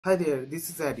Hi there, this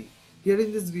is Addy. Here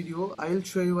in this video, I will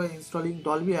show you by installing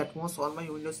Dolby Atmos on my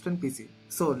Windows 10 PC.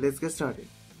 So let's get started.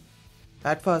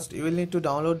 At first, you will need to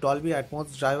download Dolby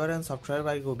Atmos driver and software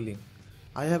by googling.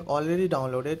 I have already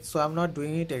downloaded, so I am not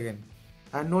doing it again.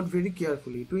 And note very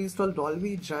carefully, to install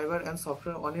Dolby driver and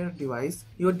software on your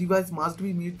device must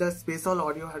be meet the special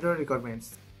audio hardware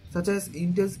requirements, such as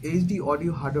Intel's HD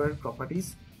audio hardware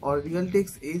properties or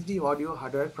Realtek's HD audio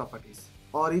hardware properties,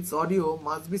 or its audio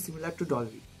must be similar to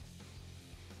Dolby.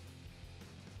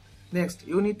 Next,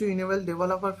 you need to enable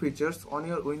developer features on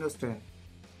your Windows 10.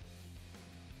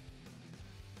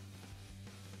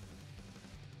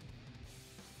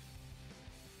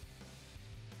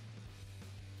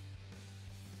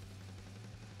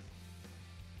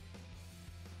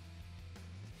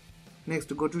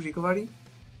 Next, go to Recovery.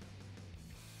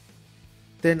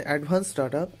 Then Advanced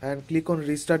Startup and click on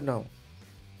Restart Now.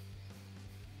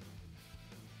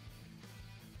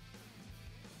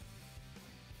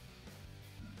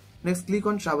 Next, click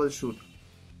on Troubleshoot.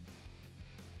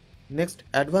 Next,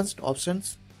 Advanced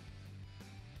Options.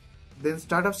 Then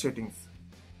Startup Settings.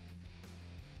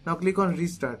 Now click on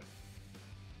Restart.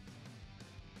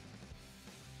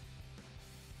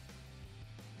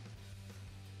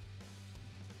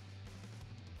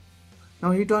 Now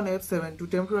hit on F7 to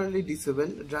temporarily disable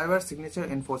driver signature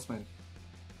enforcement.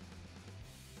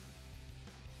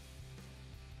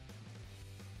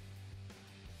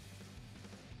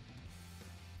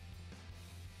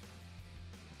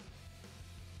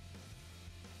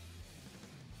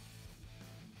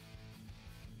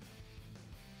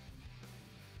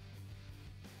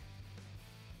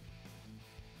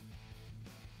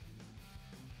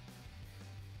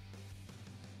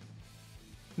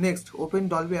 Next, open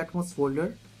Dolby Atmos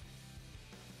folder.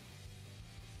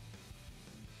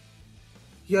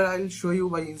 Here I will show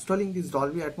you by installing this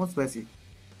Dolby Atmos basic.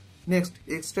 Next,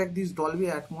 extract this Dolby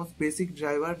Atmos basic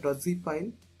driver.zip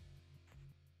file.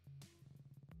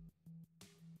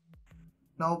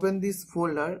 Now open this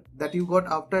folder that you got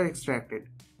after extracted.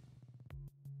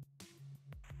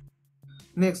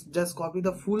 Next, just copy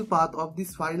the full path of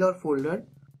this file or folder.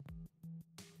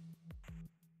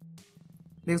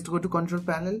 Next, go to Control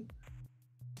Panel,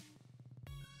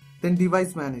 then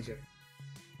Device Manager.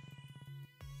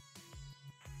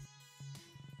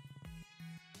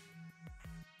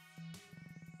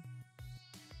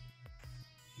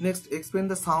 Next,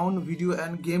 expand the sound, video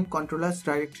and game controllers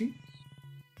directory.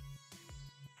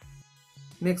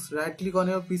 Next, right click on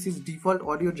your PC's default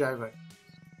audio driver.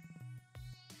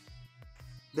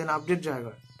 Then update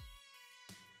driver.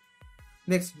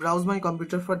 Next, browse my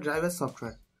computer for driver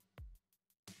software.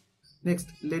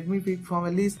 Next, let me pick from a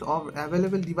list of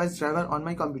available device driver on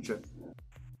my computer.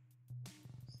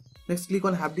 Next, click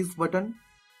on Have Disk button.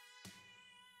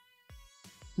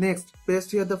 Next,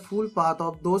 paste here the full path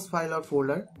of those file or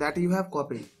folder that you have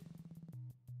copied.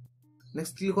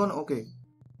 Next, click on OK.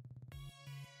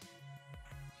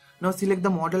 Now select the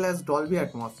model as Dolby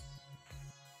Atmos.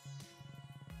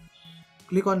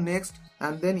 Click on Next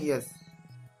and then Yes.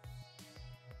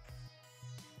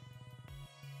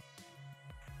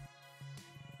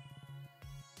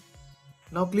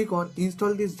 Now click on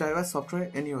Install this driver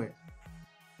software anywhere.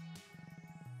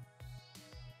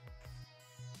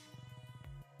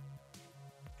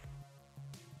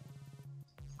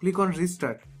 Click on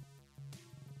Restart.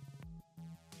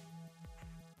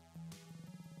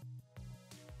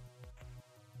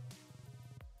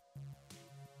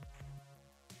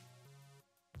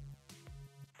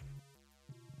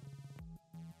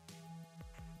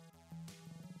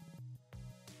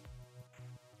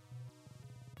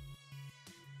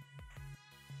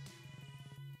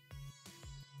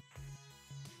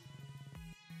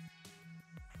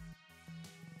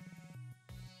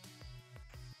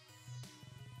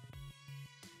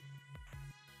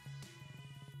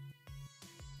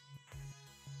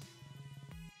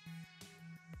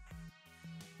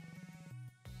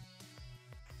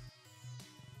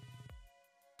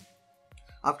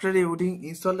 After rebooting,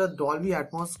 install the Dolby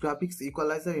Atmos graphics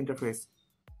equalizer interface.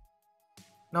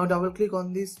 Now double click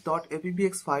on this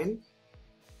 .appx file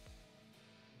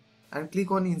and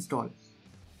click on Install.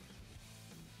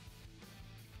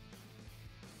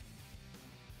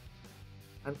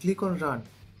 And click on Run.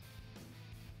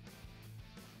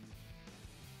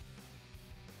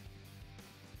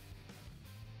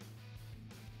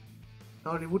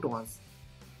 Now reboot once.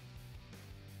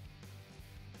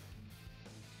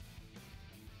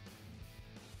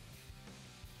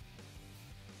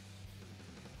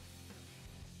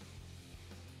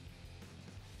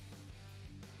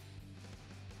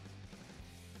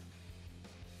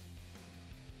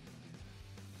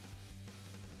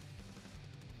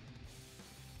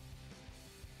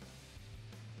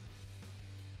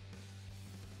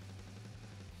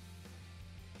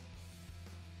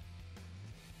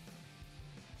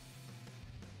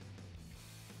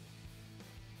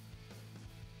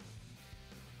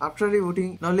 After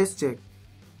rebooting, now let's check.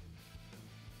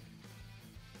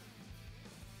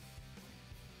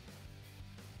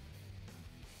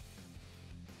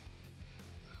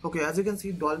 Okay, as you can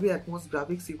see, Dolby Atmos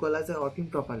graphics equalizer are working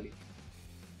properly.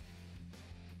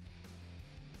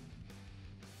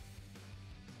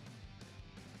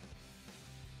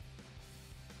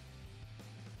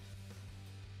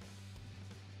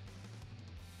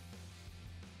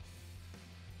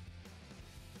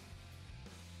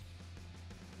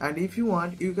 And if you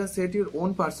want, you can set your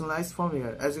own personalized from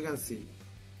here, as you can see.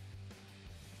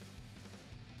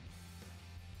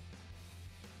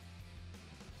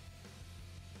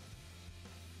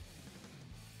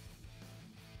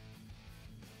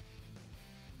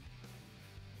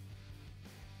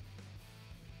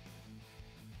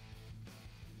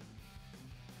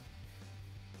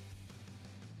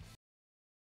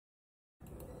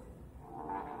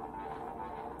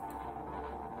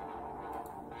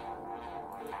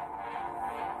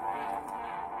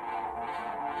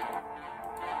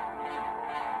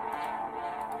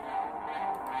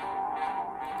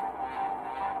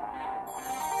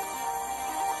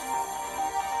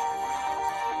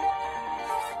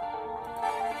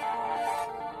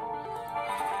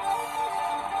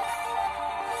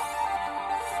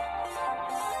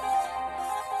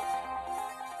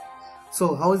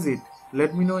 So how is it?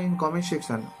 Let me know in comment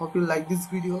section. Hope you like this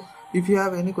video. If you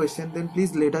have any question, then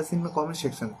please let us in the comment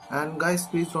section. And guys,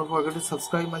 please don't forget to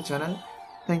subscribe my channel.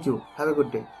 Thank you. Have a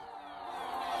good day.